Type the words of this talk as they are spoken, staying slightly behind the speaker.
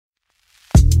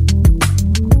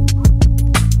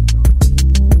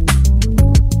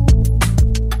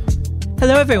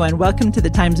everyone. Welcome to the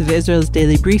Times of Israel's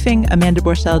Daily Briefing. Amanda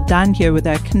Borschel-Dan here with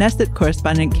our Knesset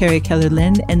correspondent Carrie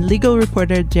Keller-Lynn and legal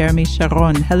reporter Jeremy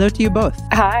Sharon. Hello to you both.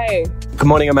 Hi. Good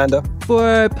morning, Amanda.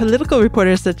 For political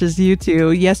reporters such as you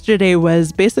two, yesterday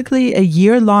was basically a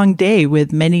year-long day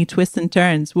with many twists and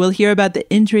turns. We'll hear about the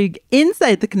intrigue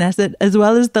inside the Knesset as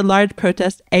well as the large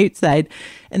protest outside.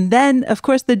 And then, of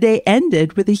course, the day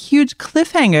ended with a huge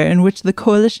cliffhanger in which the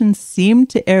coalition seemed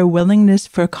to air willingness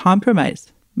for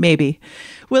compromise. Maybe.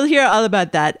 We'll hear all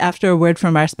about that after a word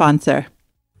from our sponsor.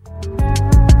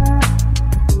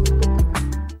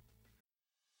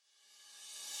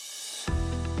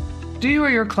 Do you or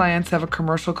your clients have a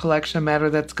commercial collection matter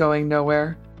that's going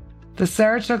nowhere? The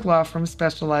Sarachek Law Firm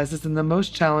specializes in the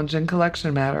most challenging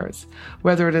collection matters,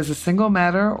 whether it is a single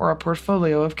matter or a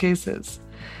portfolio of cases.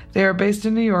 They are based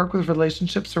in New York with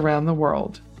relationships around the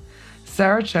world.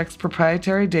 Sarachek's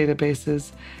proprietary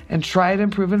databases and tried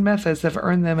and proven methods have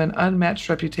earned them an unmatched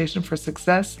reputation for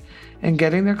success in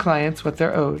getting their clients what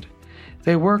they're owed.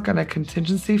 They work on a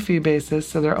contingency fee basis,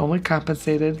 so they're only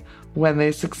compensated when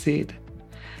they succeed.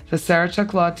 The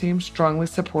Sarachek Law Team strongly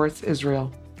supports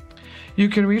Israel. You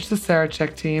can reach the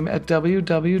Sarachek team at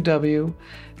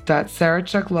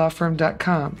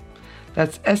www.saracheklawfirm.com.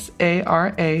 That's SARACHEK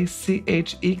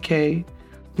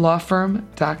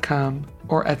lawfirm.com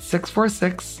or at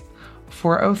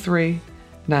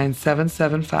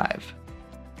 646-403-9775.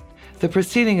 The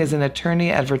proceeding is an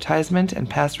attorney advertisement and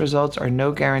past results are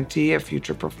no guarantee of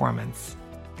future performance.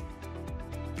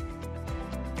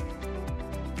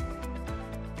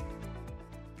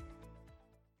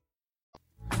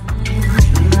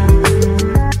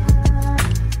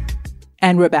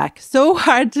 And we're back. So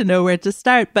hard to know where to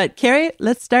start. But Carrie,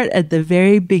 let's start at the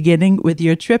very beginning with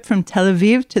your trip from Tel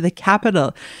Aviv to the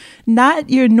capital. Not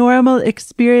your normal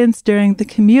experience during the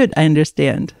commute, I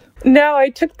understand. No, I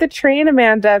took the train,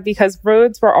 Amanda, because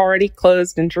roads were already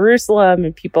closed in Jerusalem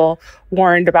and people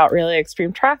warned about really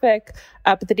extreme traffic.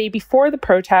 But the day before the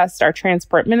protest, our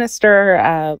transport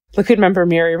minister, Likud member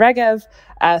Miri Regev,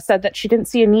 said that she didn't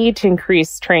see a need to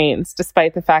increase trains,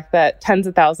 despite the fact that tens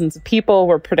of thousands of people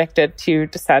were predicted to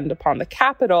descend upon the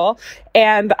capital.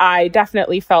 And I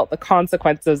definitely felt the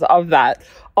consequences of that.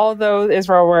 Although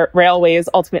Israel Railways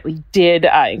ultimately did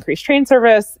increase train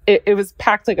service, it was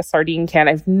packed like a sardine can.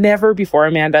 I've never before,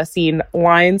 Amanda, seen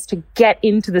lines to get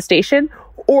into the station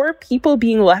or people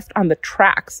being left on the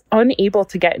tracks, unable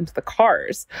to get into the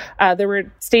cars. There were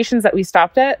stations that we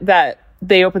stopped at that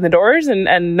they opened the doors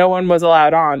and no one was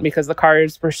allowed on because the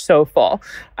cars were so full.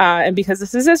 And because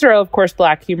this is Israel, of course,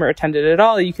 black humor attended it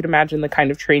all. You could imagine the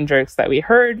kind of train jokes that we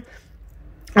heard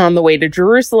on the way to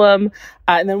Jerusalem.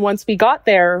 And then once we got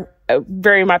there,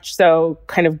 very much so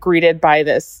kind of greeted by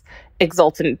this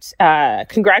exultant,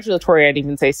 congratulatory, I'd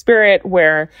even say, spirit,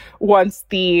 where once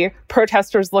the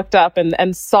protesters looked up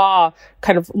and saw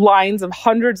kind of lines of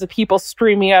hundreds of people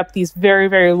streaming up these very,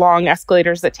 very long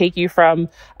escalators that take you from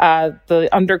the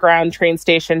underground train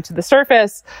station to the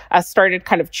surface, started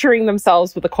kind of cheering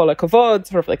themselves with a kol hakavod,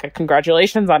 sort of like a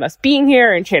congratulations on us being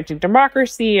here, and chanting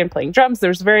democracy and playing drums.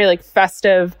 There's a very like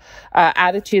festive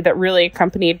attitude that really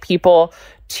accompanied people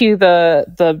to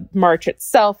the march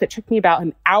itself. It took me about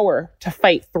an hour to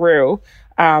fight through.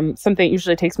 Something that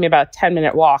usually takes me about a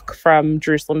 10-minute walk from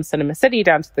Jerusalem Cinema City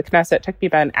down to the Knesset. It took me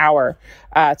about an hour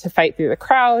to fight through the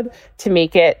crowd to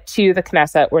make it to the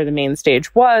Knesset where the main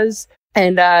stage was.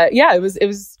 And it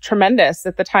was tremendous.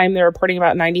 At the time, they were reporting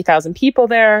about 90,000 people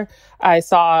there. I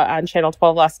saw on Channel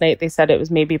 12 last night, they said it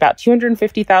was maybe about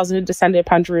 250,000 who descended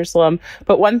upon Jerusalem.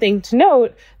 But one thing to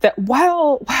note, that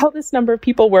while this number of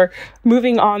people were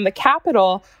moving on the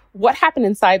capital, what happened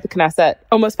inside the Knesset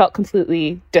almost felt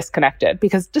completely disconnected.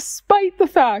 Because despite the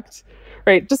fact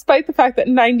that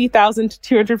 90,000 to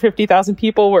 250,000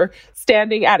 people were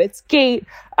standing at its gate,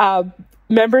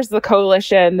 members of the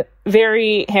coalition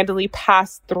very handily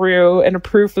passed through and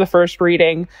approved for the first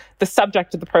reading the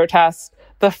subject of the protest,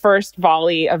 the first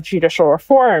volley of judicial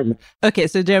reform. Okay,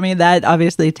 so Jeremy, that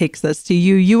obviously takes us to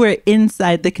you. You were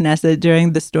inside the Knesset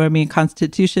during the storming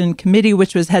Constitution Committee,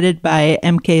 which was headed by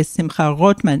MK Simcha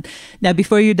Rothman. Now,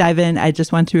 before you dive in, I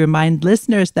just want to remind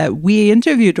listeners that we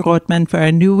interviewed Rothman for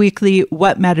our new weekly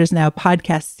What Matters Now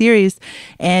podcast series.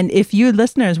 And if you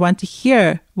listeners want to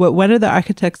hear what one of the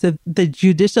architects of the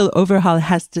judicial overhaul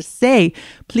has to say,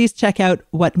 please check out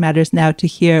What Matters Now to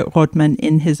hear Rothman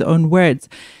in his own words.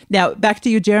 Now, back to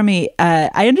you, Jeremy.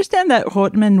 I understand that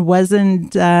Rothman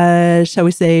wasn't, shall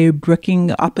we say,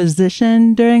 brooking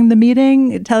opposition during the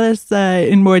meeting. Tell us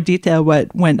in more detail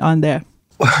what went on there.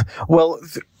 Well,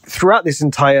 throughout this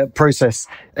entire process,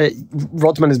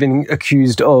 Rothman has been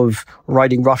accused of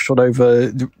riding roughshod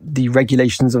over the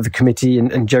regulations of the committee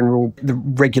and general, the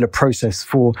regular process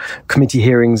for committee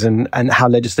hearings and how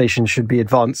legislation should be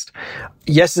advanced.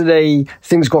 Yesterday,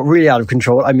 things got really out of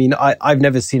control. I mean, I've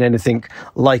never seen anything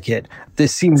like it. The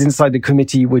scenes inside the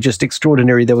committee were just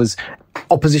extraordinary. There was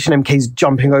opposition MKs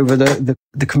jumping over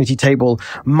the committee table,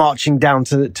 marching down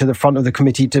to the front of the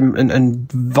committee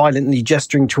and violently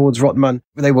gesturing towards Rothman.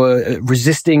 They were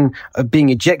resisting being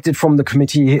ejected from the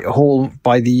committee hall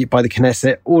by the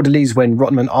Knesset orderlies when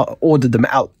Rothman ordered them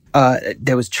out.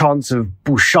 There was chants of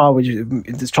busha, which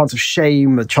there's chants of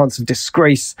shame, a chants of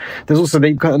disgrace. There's also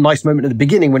a nice moment at the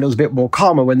beginning when it was a bit more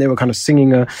calmer, when they were kind of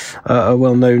singing a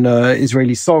well-known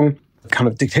Israeli song, kind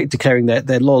of declaring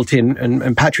their loyalty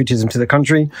and patriotism to the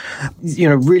country. You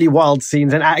know, really wild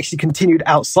scenes, and actually continued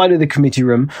outside of the committee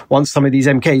room once some of these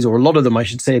MKs, or a lot of them I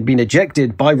should say, had been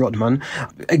ejected by Rothman.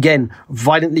 Again,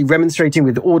 violently remonstrating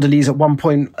with orderlies. At one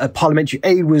point, a parliamentary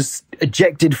aide was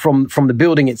ejected from the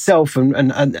building itself, and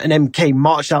an MK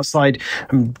marched outside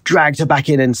and dragged her back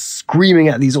in, and screaming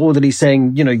at these orderlies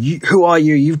saying, you know, who are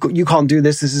you? You can't do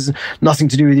this. This is nothing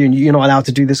to do with you, and you're not allowed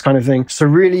to do this kind of thing. So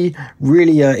really,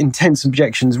 really intense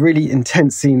objections, really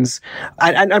intense scenes,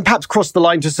 and perhaps crossed the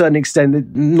line to a certain extent.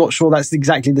 I'm not sure that's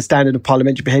exactly the standard of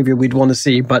parliamentary behaviour we'd want to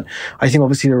see, but I think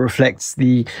obviously it reflects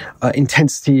the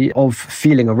intensity of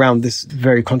feeling around this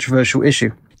very controversial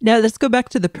issue. Now, let's go back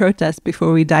to the protest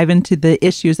before we dive into the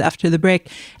issues after the break.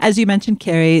 As you mentioned,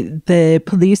 Carrie, the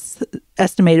police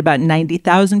estimate about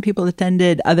 90,000 people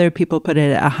attended. Other people put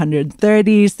it at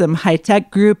 130. Some high-tech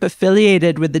group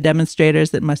affiliated with the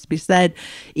demonstrators, it must be said,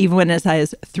 even went as high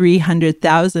as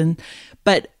 300,000.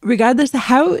 But regardless,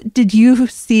 how did you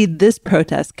see this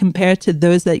protest compared to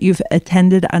those that you've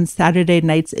attended on Saturday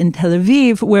nights in Tel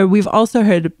Aviv, where we've also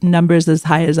heard numbers as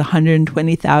high as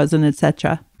 120,000,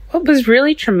 etc.? What was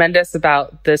really tremendous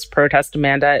about this protest,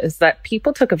 Amanda, is that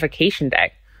people took a vacation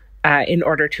day in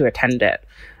order to attend it.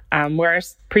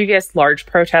 Whereas previous large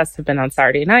protests have been on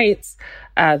Saturday nights,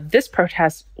 this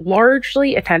protest,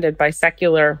 largely attended by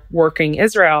secular working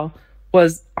Israel,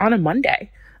 was on a Monday.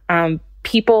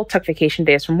 People took vacation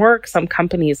days from work. Some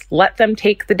companies let them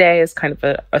take the day as kind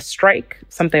of a strike,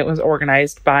 something that was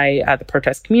organized by the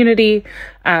protest community.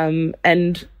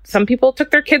 And some people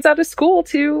took their kids out of school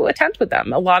to attend with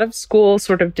them. A lot of schools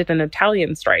sort of did an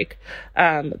Italian strike.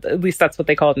 At least that's what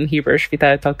they called in Hebrew,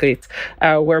 Shvita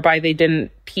Italkit, whereby they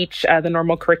didn't teach the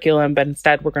normal curriculum, but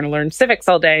instead we're going to learn civics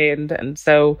all day. And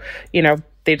so, you know,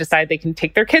 they decide they can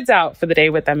take their kids out for the day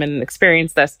with them and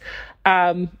experience this.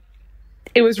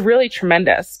 It was really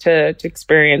tremendous to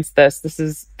experience this. This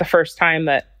is the first time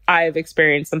that I've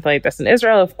experienced something like this in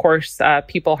Israel. Of course,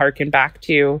 people harken back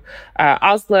to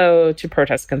Oslo, to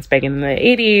protests against Begin in the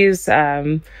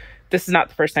 80s. This is not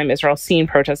the first time Israel's seen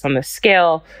protests on this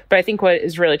scale. But I think what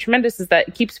is really tremendous is that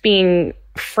it keeps being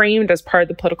framed as part of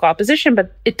the political opposition,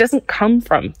 but it doesn't come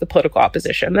from the political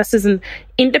opposition. This is an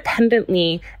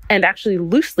independently and actually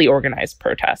loosely organized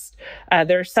protest.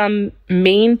 There are some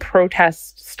main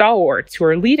protest stalwarts who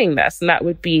are leading this, and that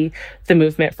would be the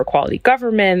Movement for Quality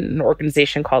Government, an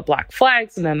organization called Black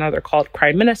Flags, and another called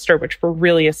Prime Minister, which were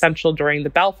really essential during the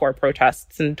Balfour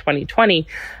protests in 2020.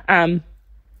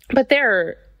 But there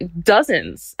are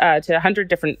dozens to 100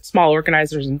 different small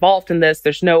organizers involved in this.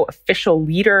 There's no official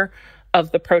leader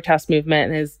of the protest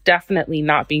movement, and is definitely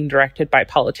not being directed by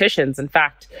politicians. In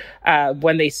fact,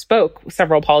 when they spoke,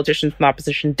 several politicians from the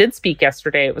opposition did speak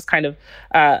yesterday. It was kind of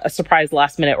a surprise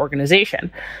last-minute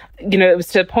organization. You know, it was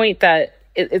to the point that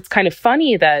it's kind of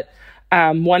funny that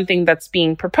one thing that's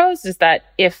being proposed is that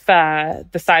if the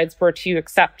sides were to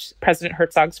accept President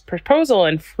Herzog's proposal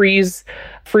and freeze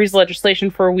legislation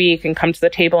for a week and come to the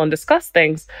table and discuss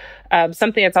things,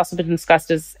 something that's also been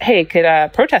discussed is, hey,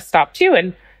 could protests stop too?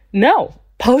 And no,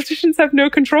 politicians have no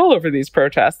control over these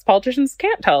protests. Politicians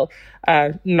can't tell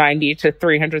 90 to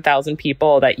 300,000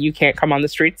 people that you can't come on the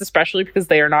streets, especially because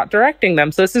they are not directing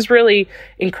them. So this is really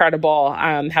incredible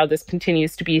how this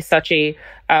continues to be such a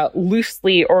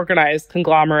loosely organized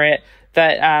conglomerate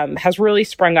that has really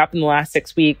sprung up in the last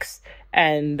 6 weeks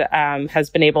and has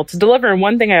been able to deliver. And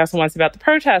one thing I also want to say about the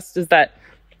protest is that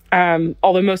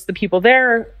although most of the people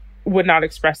there would not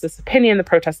express this opinion, the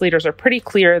protest leaders are pretty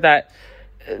clear that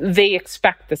they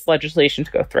expect this legislation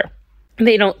to go through.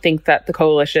 They don't think that the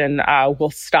coalition will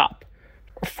stop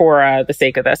for the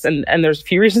sake of this. And there's a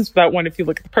few reasons for that. One, if you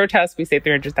look at the protests, we say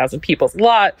 300,000 people is a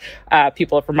lot.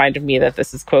 People have reminded me that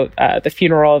this is, quote, the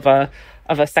funeral of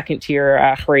of a second-tier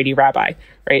Haredi rabbi,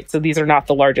 right? So these are not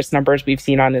the largest numbers we've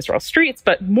seen on Israel streets,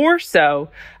 but more so,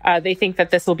 they think that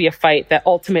this will be a fight that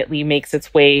ultimately makes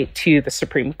its way to the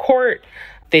Supreme Court.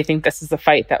 They think this is a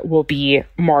fight that will be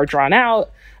more drawn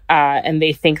out. And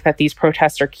they think that these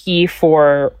protests are key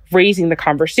for raising the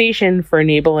conversation, for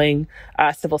enabling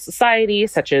civil society,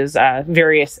 such as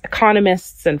various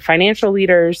economists and financial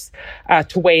leaders,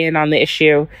 to weigh in on the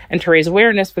issue and to raise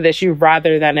awareness for the issue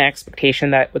rather than an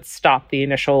expectation that would stop the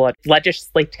initial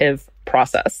legislative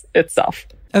process itself.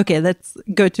 Okay, let's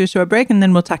go to a short break and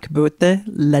then we'll talk about the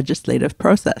legislative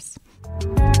process.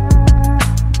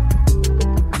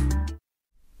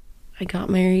 I got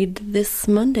married this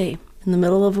Monday. In the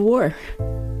middle of a war.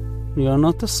 You are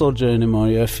not a soldier anymore.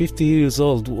 You are 50 years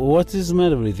old. What is the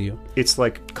matter with you? It's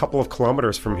like a couple of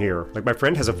kilometers from here. Like, my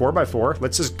friend has a 4x4.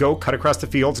 Let's just go cut across the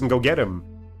fields and go get him.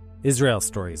 Israel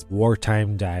Stories,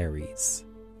 Wartime Diaries.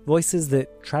 Voices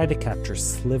that try to capture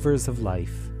slivers of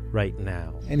life right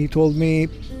now. And he told me,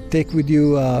 take with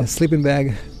you a sleeping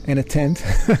bag and a tent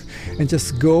and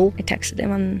just go. I texted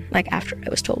him after I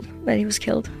was told that he was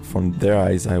killed. From their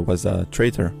eyes, I was a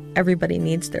traitor. Everybody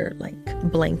needs their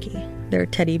blankie, their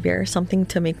teddy bear, something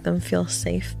to make them feel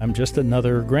safe. I'm just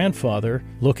another grandfather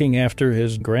looking after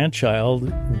his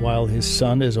grandchild while his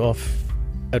son is off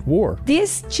at war.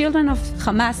 These children of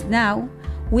Hamas now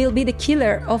will be the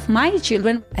killer of my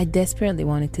children. I desperately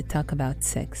wanted to talk about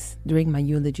sex during my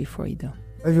eulogy for Ido.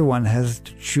 Everyone has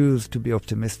to choose to be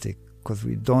optimistic because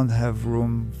we don't have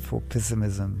room for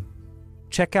pessimism.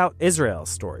 Check out Israel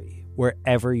Story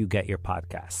wherever you get your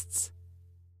podcasts.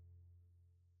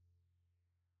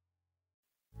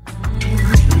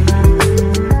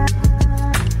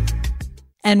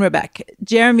 And we're back.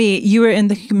 Jeremy, you were in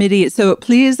the committee, so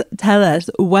please tell us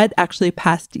what actually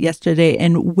passed yesterday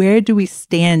and where do we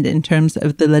stand in terms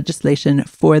of the legislation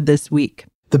for this week?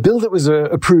 The bill that was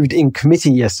approved in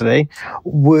committee yesterday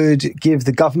would give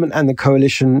the government and the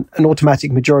coalition an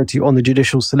automatic majority on the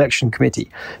Judicial Selection Committee.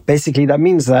 Basically, that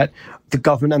means that the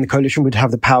government and the coalition would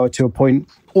have the power to appoint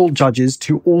all judges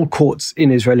to all courts in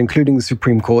Israel, including the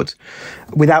Supreme Court,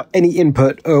 without any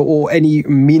input or any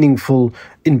meaningful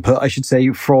input, I should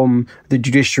say, from the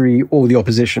judiciary or the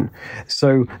opposition.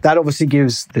 So that obviously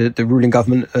gives the ruling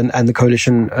government and the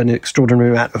coalition an extraordinary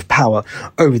amount of power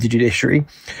over the judiciary.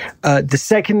 The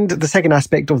second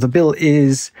aspect of the bill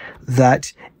is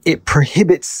that it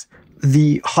prohibits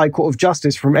the High Court of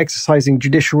Justice from exercising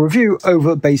judicial review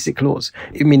over basic laws,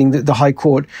 meaning that the High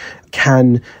Court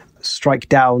can strike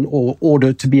down or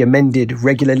order to be amended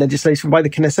regular legislation by the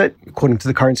Knesset, according to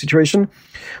the current situation.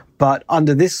 But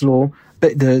under this law,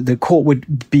 the court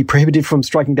would be prohibited from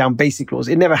striking down basic laws.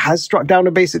 It never has struck down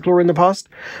a basic law in the past,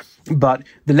 but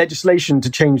the legislation to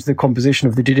change the composition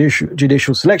of the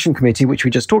Judicial Selection Committee, which we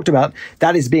just talked about,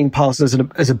 that is being passed as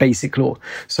a basic law.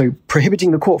 So prohibiting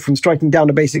the court from striking down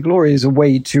a basic law is a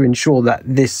way to ensure that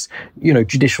this,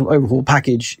 judicial overhaul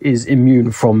package is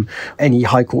immune from any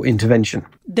high court intervention.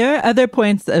 There are other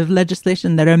points of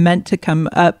legislation that are meant to come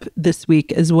up this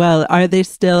week as well. Are they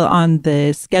still on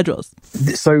the schedules?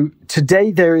 So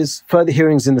today there is further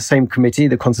hearings in the same committee,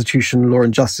 the Constitution, Law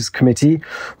and Justice Committee,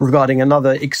 regarding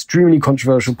another extremely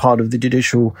controversial part of the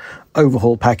judicial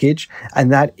overhaul package,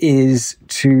 and that is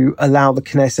to allow the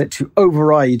Knesset to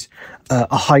override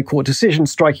a high court decision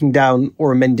striking down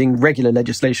or amending regular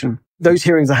legislation. Those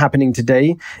hearings are happening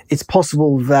today. It's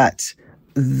possible that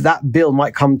bill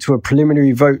might come to a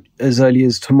preliminary vote as early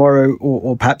as tomorrow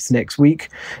or perhaps next week.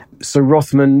 So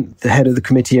Rothman, the head of the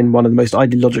committee and one of the most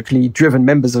ideologically driven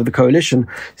members of the coalition,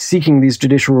 seeking these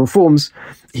judicial reforms,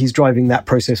 he's driving that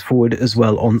process forward as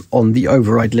well on the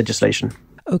override legislation.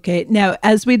 Okay. Now,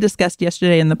 as we discussed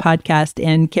yesterday in the podcast,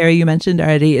 and Carrie, you mentioned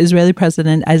already, Israeli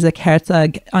President Isaac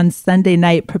Herzog on Sunday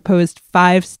night proposed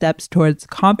 5 steps towards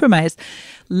compromise.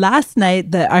 Last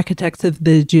night, the architects of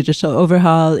the judicial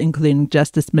overhaul, including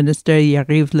Justice Minister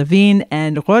Yariv Levin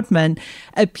and Rothman,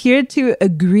 appeared to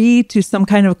agree to some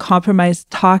kind of compromise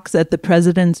talks at the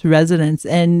president's residence.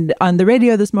 And on the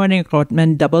radio this morning,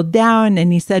 Rothman doubled down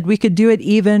and he said, we could do it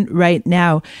even right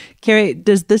now. Carrie,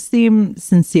 does this seem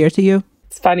sincere to you?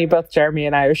 It's funny, both Jeremy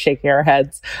and I are shaking our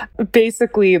heads.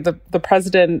 Basically, the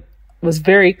president was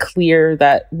very clear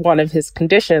that one of his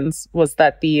conditions was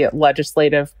that the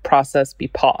legislative process be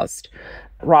paused.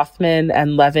 Rothman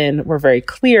and Levin were very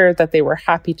clear that they were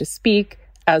happy to speak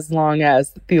as long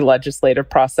as the legislative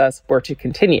process were to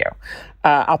continue.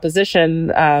 Opposition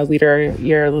leader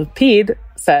Yair Lapid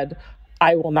said,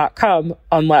 I will not come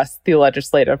unless the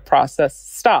legislative process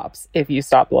stops. If you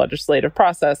stop the legislative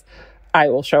process, I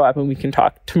will show up and we can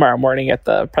talk tomorrow morning at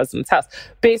the president's house.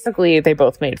 Basically, they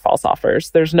both made false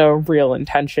offers. There's no real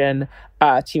intention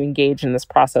to engage in this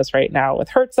process right now with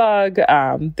Herzog.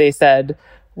 They said,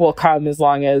 we'll come as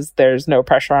long as there's no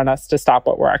pressure on us to stop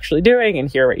what we're actually doing and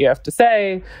hear what you have to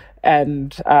say. And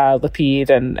Lapid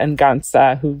and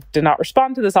Gantz, who did not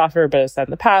respond to this offer, but has said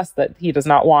in the past that he does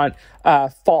not want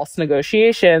false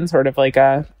negotiation, sort of like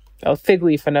a fig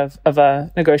leaf of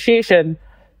a negotiation,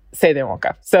 say they won't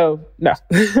go. So no,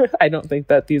 I don't think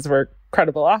that these were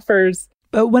credible offers.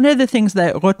 But one of the things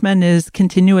that Rothman is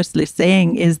continuously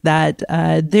saying is that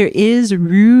there is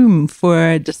room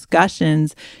for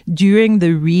discussions during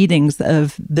the readings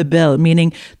of the bill,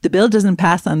 meaning the bill doesn't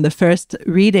pass on the first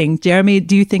reading. Jeremy,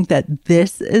 do you think that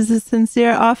this is a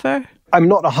sincere offer? I'm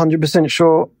not 100%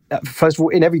 sure. First of all,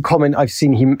 in every comment I've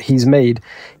seen he's made,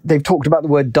 they've talked about the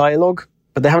word dialogue,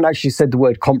 but they haven't actually said the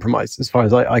word compromise, as far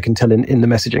as I can tell in the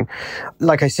messaging.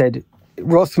 Like I said,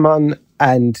 Rothman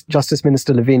and Justice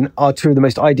Minister Levin are two of the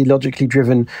most ideologically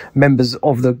driven members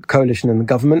of the coalition and the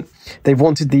government. They've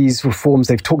wanted these reforms.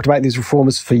 They've talked about these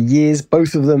reforms for years.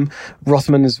 Both of them,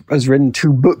 Rothman has written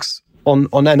 2 books on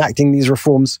enacting these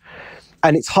reforms.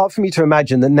 And it's hard for me to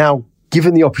imagine that now,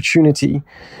 given the opportunity,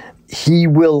 he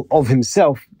will of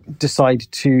himself decide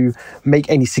to make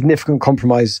any significant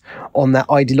compromise on that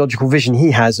ideological vision he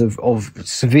has of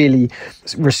severely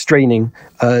restraining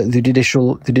the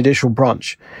judicial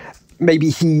branch.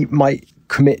 Maybe he might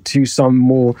commit to some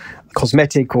more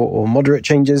cosmetic or moderate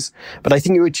changes, but I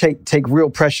think it would take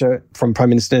real pressure from Prime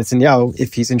Minister Netanyahu,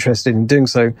 if he's interested in doing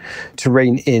so, to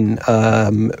rein in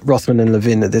Rothman and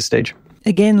Levin at this stage.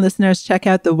 Again, listeners, check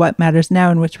out the What Matters Now,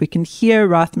 in which we can hear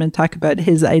Rothman talk about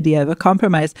his idea of a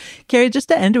compromise. Carrie, just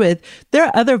to end with, there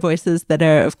are other voices that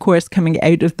are, of course, coming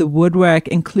out of the woodwork,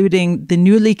 including the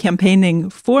newly campaigning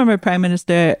former Prime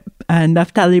Minister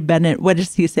Naftali Bennett. What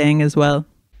is he saying as well?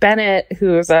 Bennett,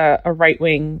 who is a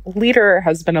right-wing leader,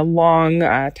 has been a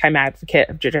long-time advocate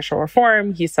of judicial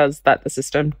reform. He says that the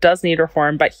system does need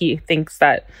reform, but he thinks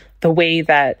that the way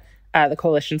that the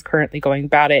coalition's currently going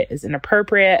about it is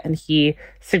inappropriate, and he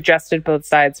suggested both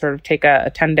sides sort of take a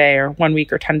 10-day or 1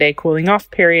 week or 10-day cooling off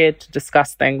period to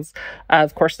discuss things.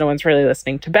 Of course, no one's really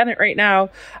listening to Bennett right now.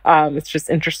 It's just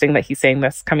interesting that he's saying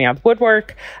this coming out of the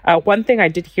woodwork. One thing I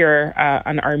did hear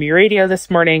on Army radio this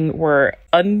morning were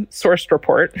unsourced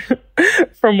report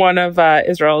from one of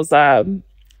Israel's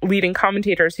leading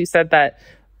commentators who said that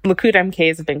Likud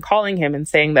MKs have been calling him and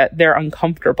saying that they're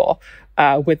uncomfortable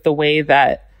with the way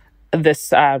that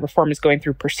this reform is going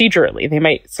through procedurally. They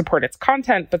might support its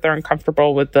content, but they're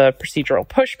uncomfortable with the procedural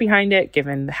push behind it,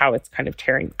 given how it's kind of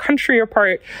tearing the country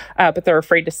apart, but they're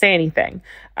afraid to say anything.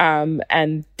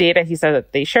 And data he said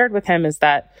that they shared with him is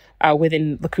that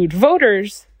within Likud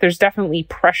voters, there's definitely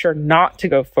pressure not to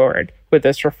go forward with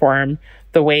this reform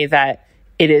the way that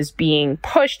it is being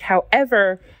pushed.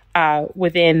 However,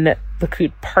 within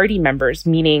Likud party members,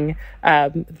 meaning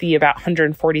the about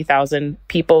 140,000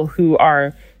 people who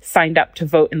are signed up to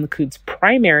vote in Likud's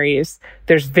primaries,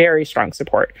 there's very strong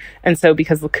support. And so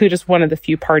because Likud is one of the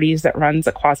few parties that runs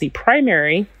a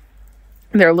quasi-primary,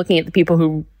 they're looking at the people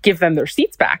who give them their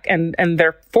seats back, and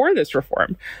they're for this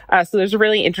reform. So there's a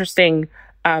really interesting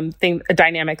a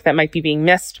dynamic that might be being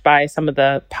missed by some of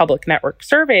the public network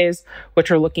surveys, which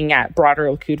are looking at broader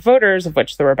Likud voters, of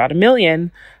which there were about 1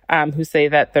 million, who say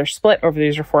that they're split over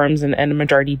these reforms and a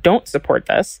majority don't support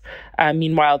this.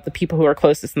 Meanwhile, the people who are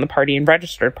closest in the party and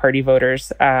registered party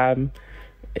voters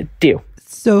do.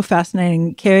 So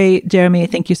fascinating. Carrie, Jeremy,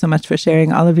 thank you so much for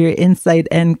sharing all of your insight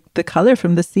and the color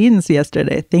from the scenes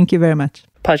yesterday. Thank you very much.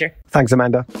 Pleasure. Thanks,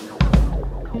 Amanda.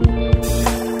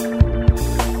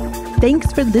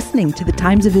 Thanks for listening to the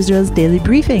Times of Israel's Daily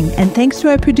Briefing, and thanks to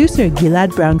our producer, Gilad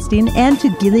Brownstein, and to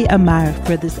Gili Amar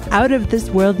for this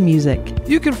out-of-this-world music.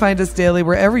 You can find us daily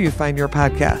wherever you find your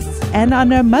podcasts. And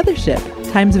on our mothership,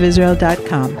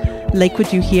 timesofisrael.com. Like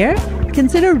what you hear?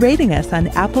 Consider rating us on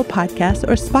Apple Podcasts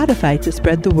or Spotify to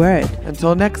spread the word.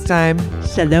 Until next time,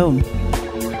 Shalom.